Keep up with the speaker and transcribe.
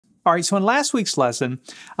All right, so in last week's lesson,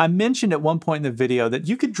 I mentioned at one point in the video that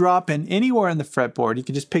you could drop in anywhere on the fretboard. You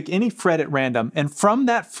can just pick any fret at random, and from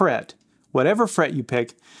that fret, whatever fret you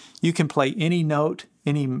pick, you can play any note,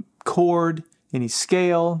 any chord, any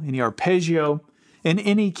scale, any arpeggio, in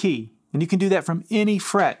any key. And you can do that from any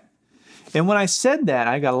fret. And when I said that,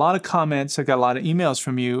 I got a lot of comments, I got a lot of emails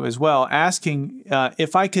from you as well asking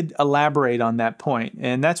if I could elaborate on that point.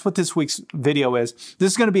 And that's what this week's video is.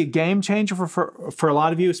 This is going to be a game changer for a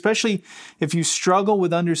lot of you, especially if you struggle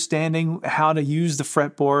with understanding how to use the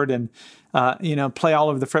fretboard and play all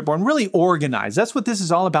over the fretboard and really organize. That's what this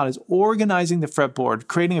is all about, is organizing the fretboard,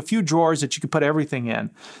 creating a few drawers that you can put everything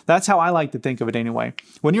in. That's how I like to think of it anyway.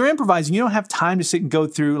 When you're improvising, you don't have time to sit and go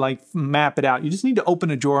through, like map it out. You just need to open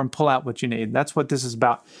a drawer and pull out what you need. That's what this is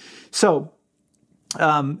about. So we're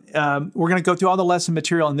going to go through all the lesson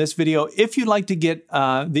material in this video. If you'd like to get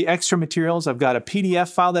the extra materials, I've got a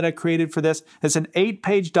PDF file that I created for this. It's an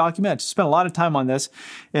 8-page document. I spent a lot of time on this,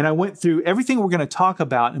 and I went through everything we're going to talk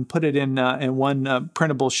about and put it in one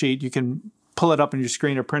printable sheet. You can pull it up on your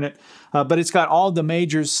screen or print it. But it's got all the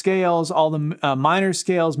major scales, all the minor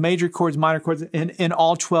scales, major chords, minor chords, in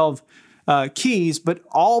all 12 keys, but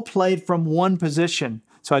all played from one position.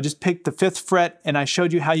 So I just picked the 5th fret, and I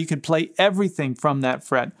showed you how you could play everything from that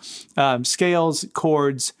fret. Scales,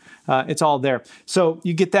 chords, it's all there. So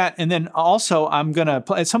you get that, and then also I'm going to,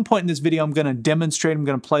 at some point in this video, I'm going to demonstrate, I'm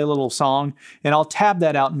going to play a little song, and I'll tab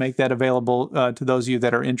that out and make that available to those of you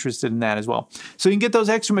that are interested in that as well. So you can get those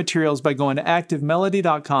extra materials by going to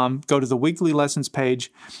activemelody.com, go to the weekly lessons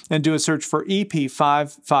page, and do a search for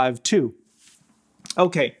EP552.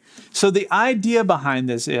 Okay, so the idea behind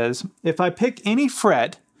this is if I pick any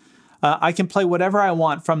fret, I can play whatever I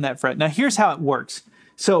want from that fret. Now here's how it works.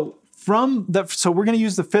 So we're going to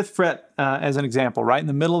use the 5th fret as an example, right in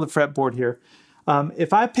the middle of the fretboard here.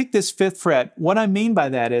 If I pick this 5th fret, what I mean by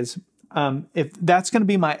that is if that's going to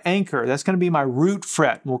be my anchor, that's going to be my root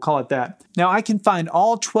fret, we'll call it that. Now I can find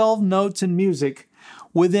all 12 notes in music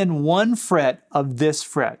within one fret of this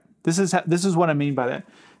fret. This is what I mean by that.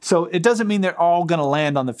 So it doesn't mean they're all going to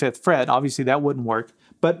land on the 5th fret. Obviously, that wouldn't work.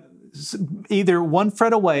 But either one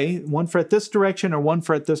fret away, one fret this direction, or one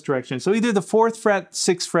fret this direction. So either the 4th fret,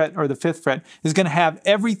 6th fret, or the 5th fret is going to have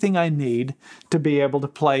everything I need to be able to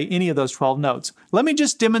play any of those 12 notes. Let me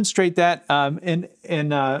just demonstrate that, and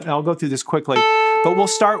I'll go through this quickly. But we'll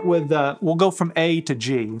start with, we'll go from A to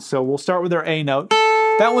G. So we'll start with our A note.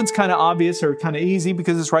 That one's kind of obvious or kind of easy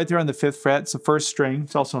because it's right there on the 5th fret. It's the 1st string.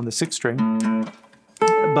 It's also on the 6th string.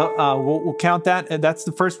 But we'll count that. That's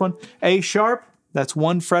the first one. A sharp, that's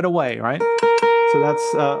one fret away, right? So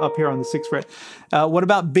that's up here on the 6th fret. What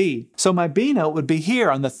about B? So my B note would be here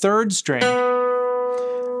on the 3rd string.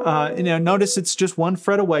 Notice it's just one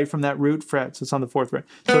fret away from that root fret, so it's on the 4th fret.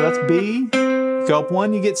 So that's B. Go up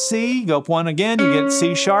one, you get C. Go up one again, you get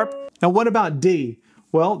C sharp. Now what about D?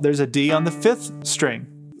 Well, there's a D on the 5th string.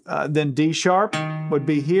 Then D sharp would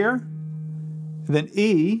be here. Then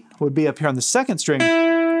E would be up here on the 2nd string.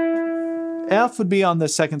 F would be on the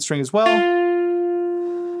 2nd string as well.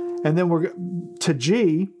 And then we're to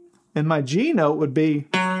G, and my G note would be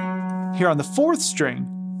here on the 4th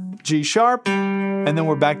string. G sharp, and then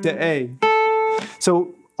we're back to A.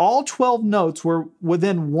 So all 12 notes were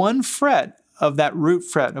within one fret of that root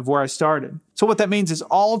fret of where I started. So what that means is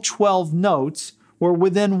all 12 notes were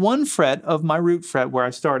within one fret of my root fret where I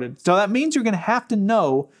started. So that means you're going to have to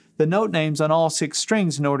know the note names on all 6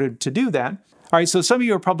 strings in order to do that. All right, so some of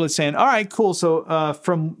you are probably saying, all right, cool, so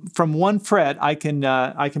from one fret, I can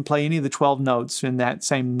play any of the 12 notes in that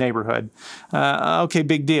same neighborhood. Okay,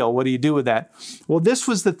 big deal. What do you do with that? Well, this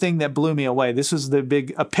was the thing that blew me away. This was the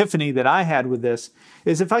big epiphany that I had with this,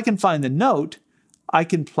 is if I can find the note, I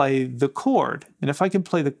can play the chord. And if I can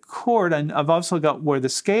play the chord, and I've also got where the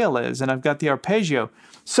scale is, and I've got the arpeggio.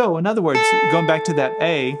 So, in other words, going back to that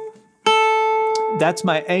A, that's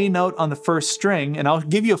my A note on the 1st string, and I'll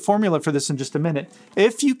give you a formula for this in just a minute.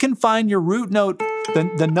 If you can find your root note,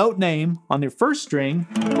 the note name on your 1st string,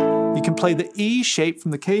 you can play the E shape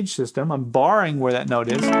from the CAGED system. I'm borrowing where that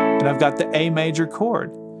note is, and I've got the A major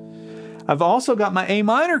chord. I've also got my A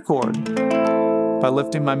minor chord by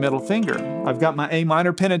lifting my middle finger. I've got my A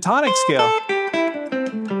minor pentatonic scale,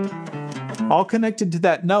 all connected to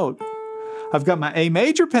that note. I've got my A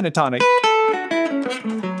major pentatonic.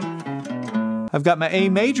 I've got my A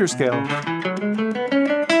major scale.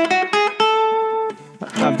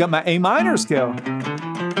 I've got my A minor scale.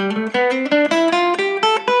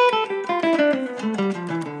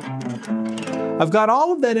 I've got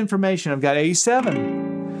all of that information. I've got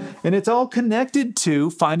A7. And it's all connected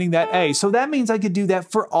to finding that A. So that means I could do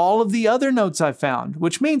that for all of the other notes I found,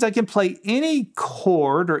 which means I can play any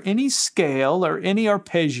chord or any scale or any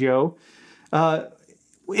arpeggio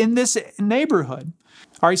in this neighborhood.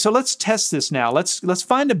 All right, so let's test this now. Let's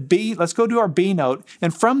find a B. Let's go to our B note.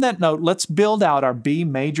 And from that note, let's build out our B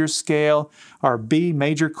major scale, our B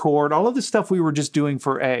major chord, all of the stuff we were just doing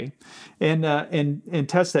for A, and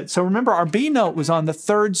test that. So remember, our B note was on the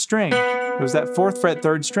 3rd string. It was that 4th fret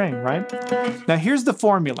 3rd string, right? Now here's the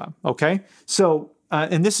formula, okay? So,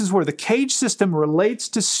 and this is where the CAGED system relates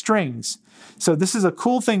to strings. So this is a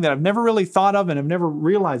cool thing that I've never really thought of and I've never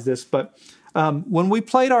realized this, but when we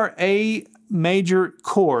played our A major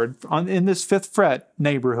chord in this 5th fret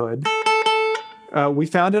neighborhood, we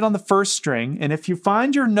found it on the 1st string, and if you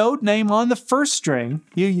find your note name on the 1st string,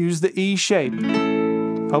 you use the E shape.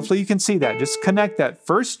 Hopefully you can see that. Just connect that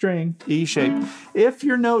 1st string, E shape. If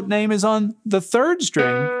your note name is on the 3rd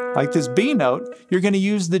string, like this B note, you're going to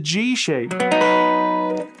use the G shape.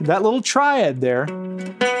 That little triad there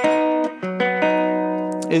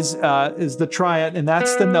is the triad, and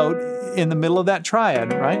that's the note in the middle of that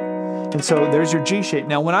triad, right? And so there's your G shape.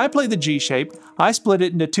 Now, when I play the G shape, I split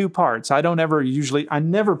it into 2 parts. I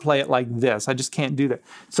never play it like this. I just can't do that.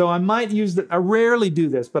 So I might use I rarely do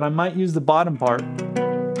this, but I might use the bottom part.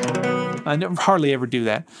 I hardly ever do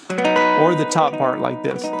that. Or the top part like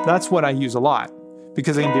this. That's what I use a lot.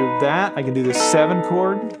 Because I can do that, I can do the 7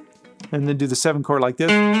 chord, and then do the 7 chord like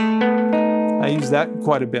this. I use that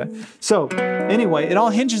quite a bit. So anyway, it all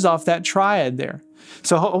hinges off that triad there.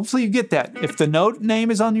 So hopefully you get that. If the note name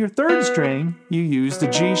is on your 3rd string, you use the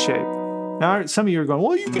G shape. Now some of you are going,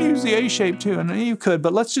 well, you can use the A shape too, and you could,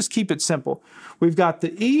 but let's just keep it simple. We've got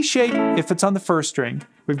the E shape if it's on the 1st string.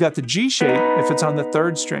 We've got the G shape if it's on the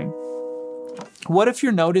 3rd string. What if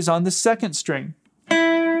your note is on the 2nd string?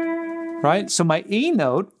 Right? So my E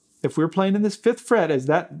note, if we're playing in this 5th fret as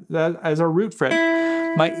our root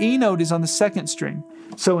fret, my E note is on the 2nd string.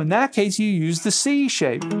 So in that case, you use the C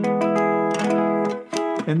shape.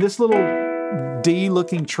 And this little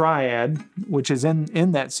D-looking triad, which is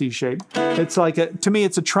in that C shape, it's like to me,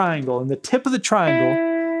 it's a triangle. And the tip of the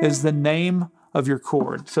triangle is the name of your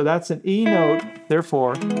chord. So that's an E note,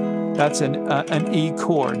 therefore, that's an E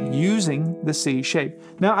chord using the C shape.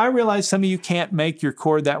 Now, I realize some of you can't make your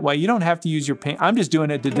chord that way. You don't have to use your pen. I'm just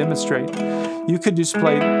doing it to demonstrate. You could just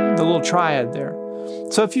play the little triad there.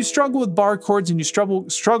 So if you struggle with bar chords and you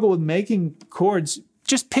struggle with making chords,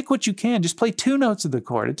 just pick what you can. Just play 2 notes of the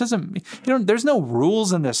chord. It doesn't, there's no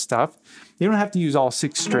rules in this stuff. You don't have to use all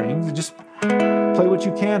 6 strings. Just play what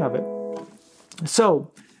you can of it.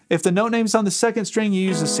 So if the note name is on the 2nd string, you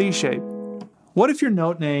use the C shape. What if your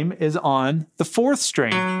note name is on the 4th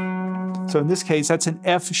string? So in this case, that's an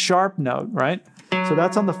F sharp note, right? So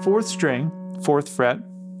that's on the 4th string, 4th fret.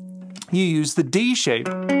 You use the D shape.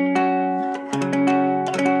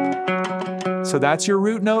 So that's your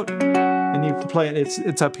root note, and you can play it,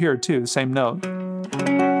 it's up here too, same note.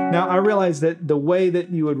 Now I realize that the way that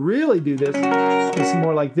you would really do this is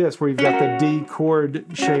more like this, where you've got the D chord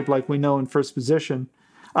shape like we know in 1st position.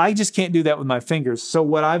 I just can't do that with my fingers. So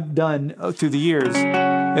what I've done through the years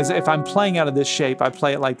is if I'm playing out of this shape, I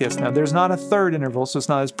play it like this. Now there's not a 3rd interval, so it's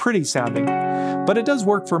not as pretty sounding, but it does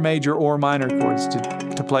work for major or minor chords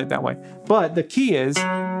to play it that way. But the key is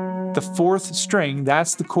the 4th string,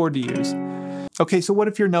 that's the chord to use. Okay, so what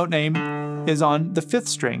if your note name is on the 5th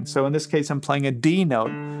string? So in this case, I'm playing a D note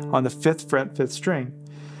on the 5th fret, 5th string.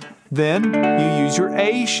 Then you use your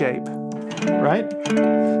A shape, right?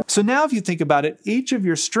 So now if you think about it, each of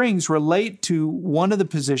your strings relate to one of the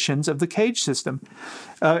positions of the CAGED system.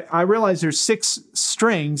 I realize there's 6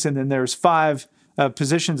 strings and then there's 5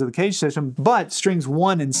 positions of the CAGED system, but strings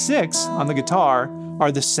 1 and 6 on the guitar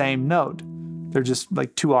are the same note. They're just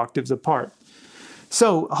like 2 octaves apart.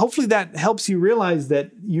 So hopefully that helps you realize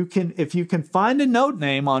that if you can find a note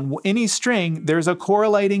name on any string, there's a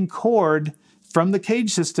correlating chord from the CAGED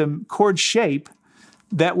system, chord shape,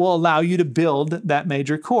 that will allow you to build that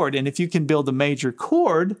major chord. And if you can build a major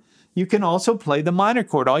chord, you can also play the minor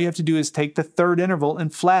chord. All you have to do is take the 3rd interval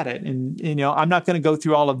and flat it. And I'm not going to go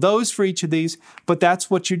through all of those for each of these, but that's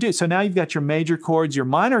what you do. So now you've got your major chords, your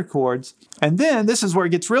minor chords, and then this is where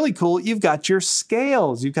it gets really cool. You've got your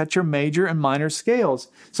scales. You've got your major and minor scales.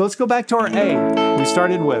 So let's go back to our A we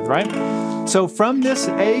started with, right? So from this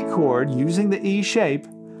A chord, using the E shape,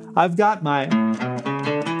 I've got my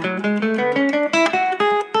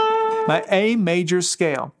A major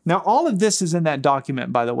scale. Now, all of this is in that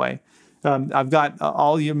document, by the way. I've got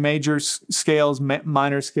all your major scales,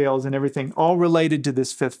 minor scales, and everything, all related to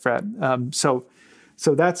this 5th fret. So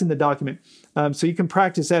So that's in the document. So you can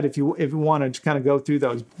practice that if you want to kind of go through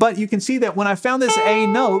those. But you can see that when I found this A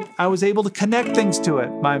note, I was able to connect things to it.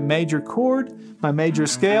 My major chord, my major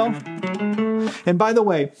scale. And by the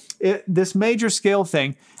way, this major scale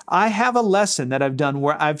thing, I have a lesson that I've done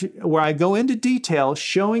where I go into detail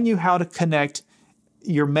showing you how to connect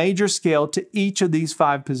your major scale to each of these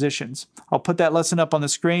 5 positions. I'll put that lesson up on the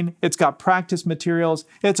screen. It's got practice materials.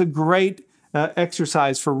 It's a great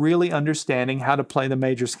exercise for really understanding how to play the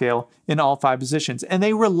major scale in all 5 positions. And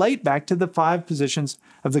they relate back to the 5 positions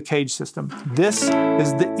of the CAGED system. This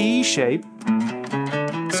is the E shape.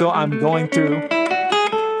 So I'm going through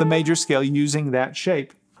the major scale using that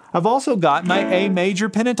shape. I've also got my A major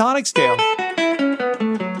pentatonic scale.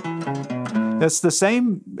 That's the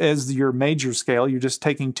same as your major scale. You're just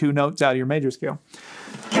taking 2 notes out of your major scale.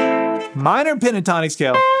 Minor pentatonic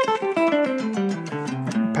scale.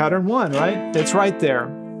 Pattern 1, right? It's right there.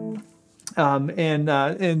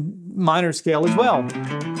 And minor scale as well.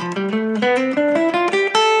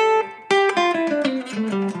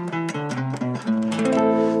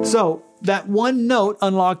 So that one note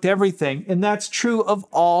unlocked everything, and that's true of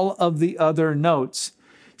all of the other notes.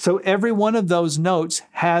 So every one of those notes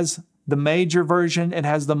has the major version, it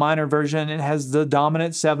has the minor version, it has the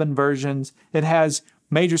dominant 7 versions, it has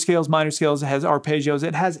major scales, minor scales, it has arpeggios,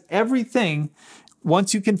 it has everything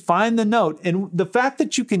once you can find the note. And the fact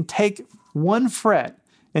that you can take one fret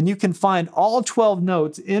and you can find all 12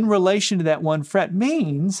 notes in relation to that one fret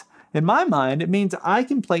means, in my mind, it means I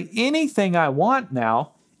can play anything I want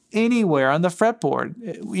now, anywhere on the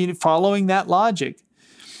fretboard, following that logic.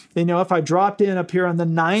 You know, if I dropped in up here on the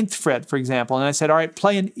 9th fret, for example, and I said, all right,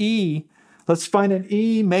 play an E, let's find an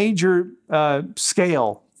E major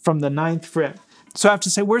scale from the 9th fret. So I have to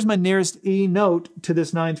say, where's my nearest E note to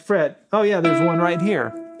this 9th fret? Oh yeah, there's one right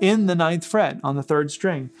here in the 9th fret on the 3rd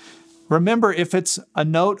string. Remember, if it's a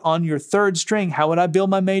note on your 3rd string, how would I build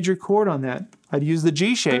my major chord on that? I'd use the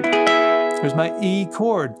G shape. There's my E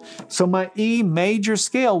chord. So my E major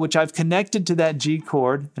scale, which I've connected to that G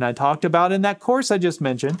chord, and I talked about in that course I just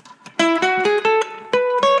mentioned,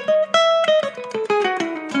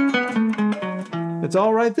 it's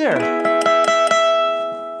all right there.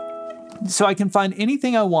 So I can find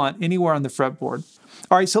anything I want anywhere on the fretboard.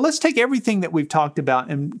 All right, so let's take everything that we've talked about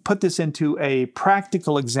and put this into a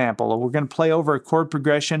practical example. We're going to play over a chord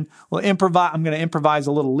progression. We'll improvise. I'm going to improvise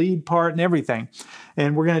a little lead part and everything.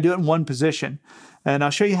 And we're going to do it in one position. And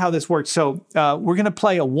I'll show you how this works. So we're going to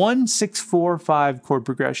play a 1, 6, 4, 5 chord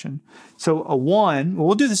progression. So a 1,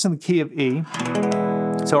 we'll do this in the key of E.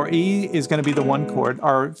 So our E is going to be the 1 chord.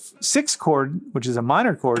 Our 6 chord, which is a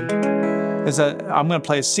minor chord, I'm going to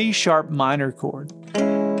play a C sharp minor chord.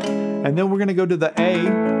 And then we're going to go to the A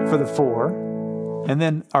for the 4, and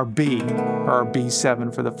then our B, or our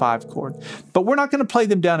B7 for the 5 chord. But we're not going to play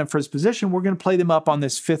them down in first position. We're going to play them up on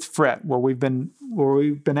this 5th fret where we've been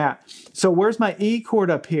at. So where's my E chord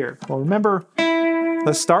up here? Well, remember,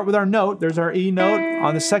 let's start with our note. There's our E note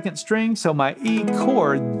on the 2nd string. So my E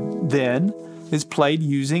chord then is played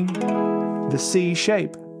using the C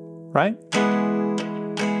shape, right?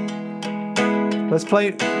 Let's play,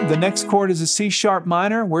 the next chord is a C sharp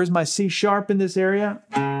minor. Where's my C sharp in this area?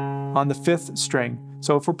 On the 5th string.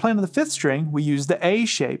 So if we're playing on the 5th string, we use the A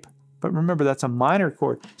shape. But remember, that's a minor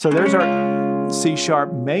chord. So there's our C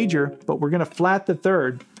sharp major, but we're going to flat the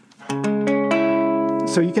 3rd.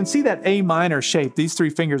 So you can see that A minor shape. These 3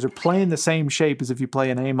 fingers are playing the same shape as if you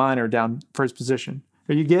play an A minor down first position.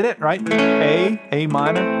 You get it, right? A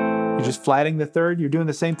minor. You're just flatting the 3rd. You're doing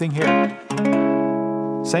the same thing here.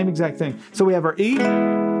 Same exact thing. So we have our E,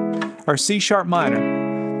 our C sharp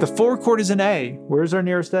minor. The 4 chord is an A. Where's our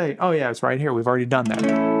nearest A? Oh yeah, it's right here. We've already done that.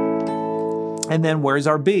 And then where's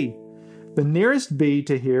our B? The nearest B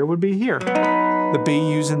to here would be here. The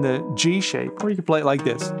B using the G shape. Or you could play it like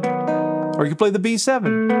this. Or you could play the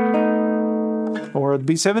B7. Or the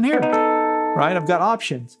B7 here. Right? I've got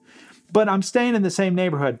options. But I'm staying in the same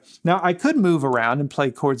neighborhood. Now, I could move around and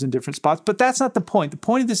play chords in different spots, but that's not the point. The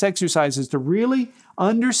point of this exercise is to really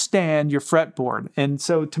understand your fretboard. And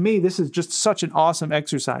so to me, this is just such an awesome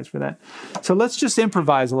exercise for that. So let's just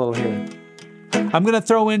improvise a little here. I'm going to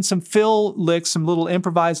throw in some fill licks, some little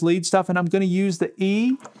improvised lead stuff, and I'm going to use the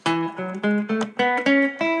E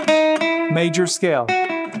major scale.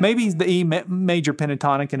 Maybe the E major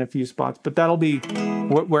pentatonic in a few spots, but that'll be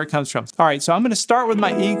where it comes from. All right, so I'm going to start with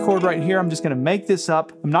my E chord right here. I'm just going to make this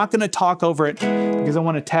up. I'm not going to talk over it because I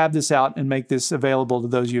want to tab this out and make this available to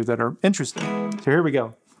those of you that are interested. So here we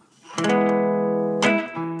go.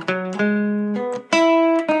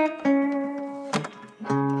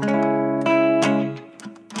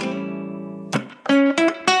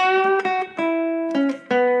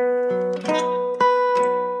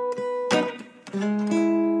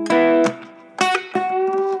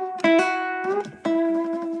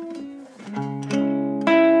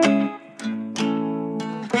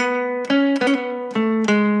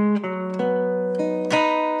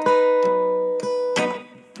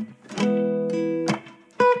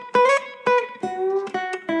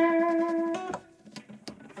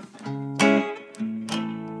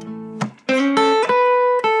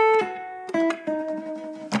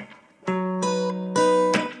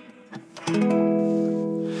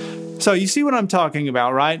 So you see what I'm talking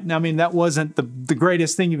about, right? I mean, that wasn't the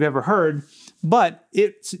greatest thing you've ever heard, but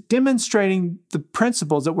it's demonstrating the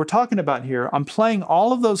principles that we're talking about here. I'm playing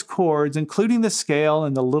all of those chords, including the scale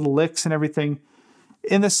and the little licks and everything,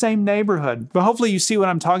 in the same neighborhood. But hopefully you see what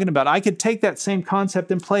I'm talking about. I could take that same concept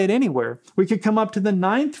and play it anywhere. We could come up to the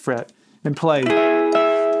 9th fret and play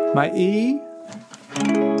my E,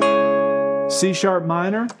 C sharp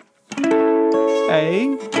minor,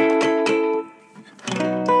 A,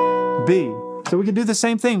 B. So we could do the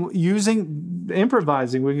same thing using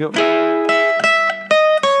improvising. We can go.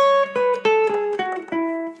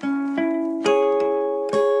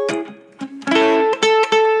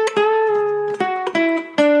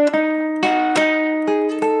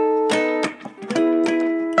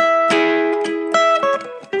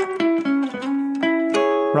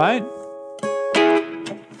 Right?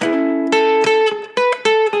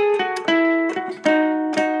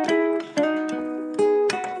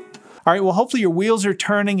 All right, well, hopefully your wheels are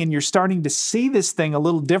turning and you're starting to see this thing a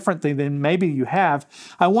little differently than maybe you have.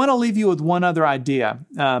 I want to leave you with one other idea,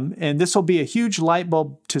 and this will be a huge light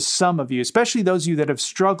bulb to some of you, especially those of you that have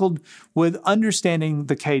struggled with understanding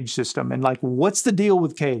the CAGED system and like, what's the deal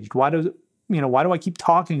with CAGED? Why do I keep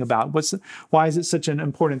talking about it? Why is it such an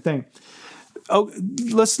important thing? Oh,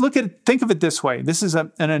 let's think of it this way. This is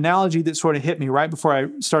an analogy that sort of hit me right before I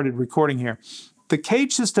started recording here. The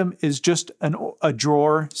CAGED system is just a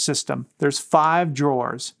drawer system. There's 5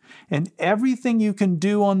 drawers, and everything you can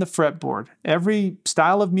do on the fretboard, every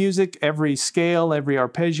style of music, every scale, every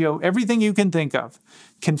arpeggio, everything you can think of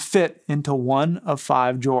can fit into one of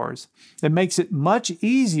 5 drawers. It makes it much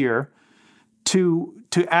easier to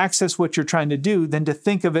access what you're trying to do than to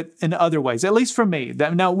think of it in other ways, at least for me.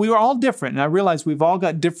 Now, we are all different, and I realize we've all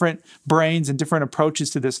got different brains and different approaches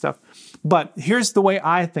to this stuff. But here's the way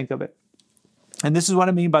I think of it. And this is what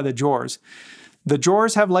I mean by the drawers. The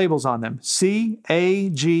drawers have labels on them. C, A,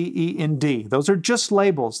 G, E, and D. Those are just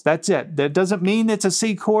labels. That's it. That doesn't mean it's a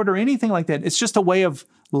C chord or anything like that. It's just a way of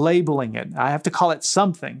labeling it. I have to call it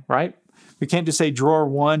something, right? We can't just say drawer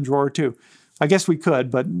 1, drawer 2. I guess we could,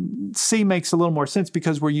 but C makes a little more sense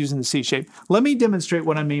because we're using the C shape. Let me demonstrate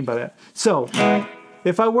what I mean by that. So,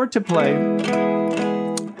 if I were to play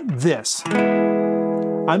this,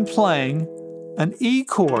 I'm playing an E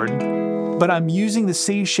chord, but I'm using the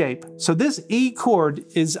C shape. So this E chord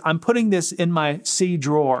is, I'm putting this in my C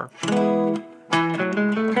drawer.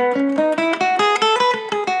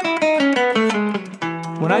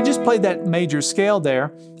 When I just played that major scale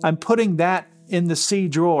there, I'm putting that in the C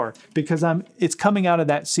drawer because it's coming out of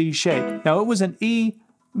that C shape. Now it was an E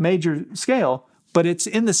major scale, but it's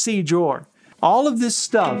in the C drawer. All of this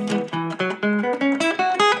stuff,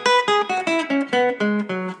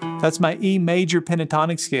 that's my E major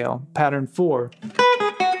pentatonic scale, pattern 4.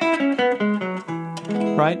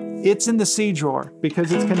 Right? It's in the C drawer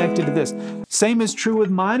because it's connected to this. Same is true with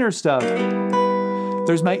minor stuff.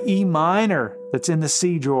 There's my E minor that's in the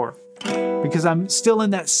C drawer because I'm still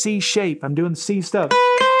in that C shape. I'm doing C stuff.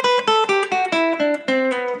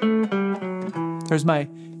 There's my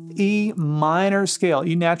E minor scale,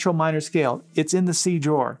 E natural minor scale. It's in the C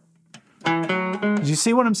drawer. Do you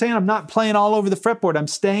see what I'm saying? I'm not playing all over the fretboard. I'm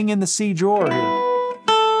staying in the C drawer here.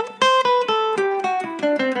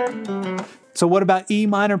 So what about E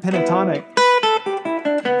minor pentatonic?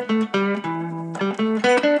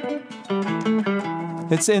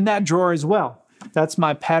 It's in that drawer as well. That's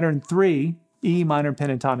my pattern 3 E minor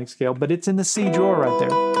pentatonic scale, but it's in the C drawer right there.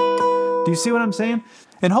 Do you see what I'm saying?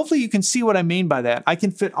 And hopefully you can see what I mean by that. I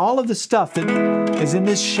can fit all of the stuff that is in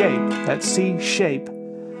this shape, that C shape.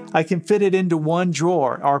 I can fit it into one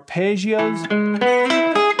drawer. Arpeggios,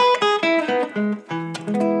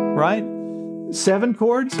 right? 7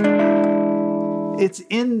 chords. It's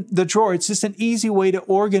in the drawer. It's just an easy way to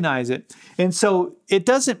organize it. And so it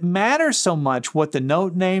doesn't matter so much what the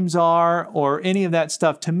note names are or any of that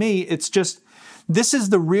stuff. To me, it's just, this is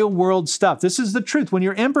the real world stuff. This is the truth. When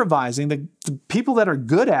you're improvising, the people that are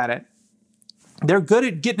good at it, they're good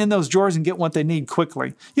at getting in those drawers and get what they need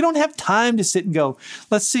quickly. You don't have time to sit and go,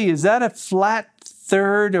 let's see, is that a flat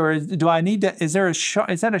third or do I need to, is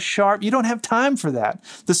that a sharp? You don't have time for that.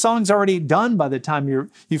 The song's already done by the time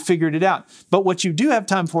you figured it out. But what you do have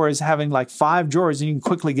time for is having like 5 drawers and you can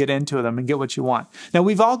quickly get into them and get what you want. Now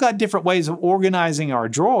we've all got different ways of organizing our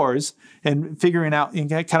drawers and figuring out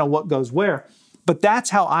kind of what goes where. But that's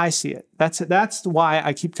how I see it. That's why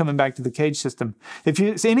I keep coming back to the CAGED system.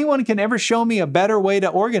 If anyone can ever show me a better way to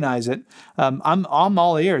organize it, I'm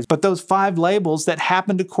all ears. But those 5 labels that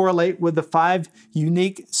happen to correlate with the 5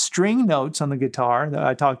 unique string notes on the guitar that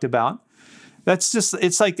I talked about, That's just,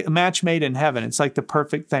 it's like a match made in heaven. It's like the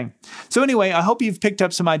perfect thing. So anyway, I hope you've picked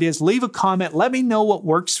up some ideas. Leave a comment. Let me know what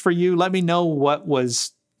works for you. Let me know what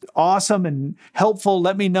was awesome and helpful.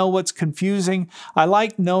 Let me know what's confusing. I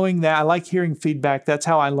like knowing that. I like hearing feedback. That's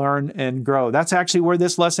how I learn and grow. That's actually where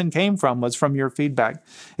this lesson came from, was from your feedback.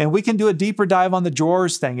 And we can do a deeper dive on the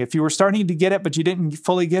drawers thing. If you were starting to get it, but you didn't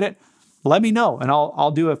fully get it, let me know, and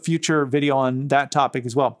I'll do a future video on that topic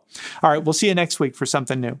as well. All right, we'll see you next week for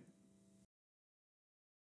something new.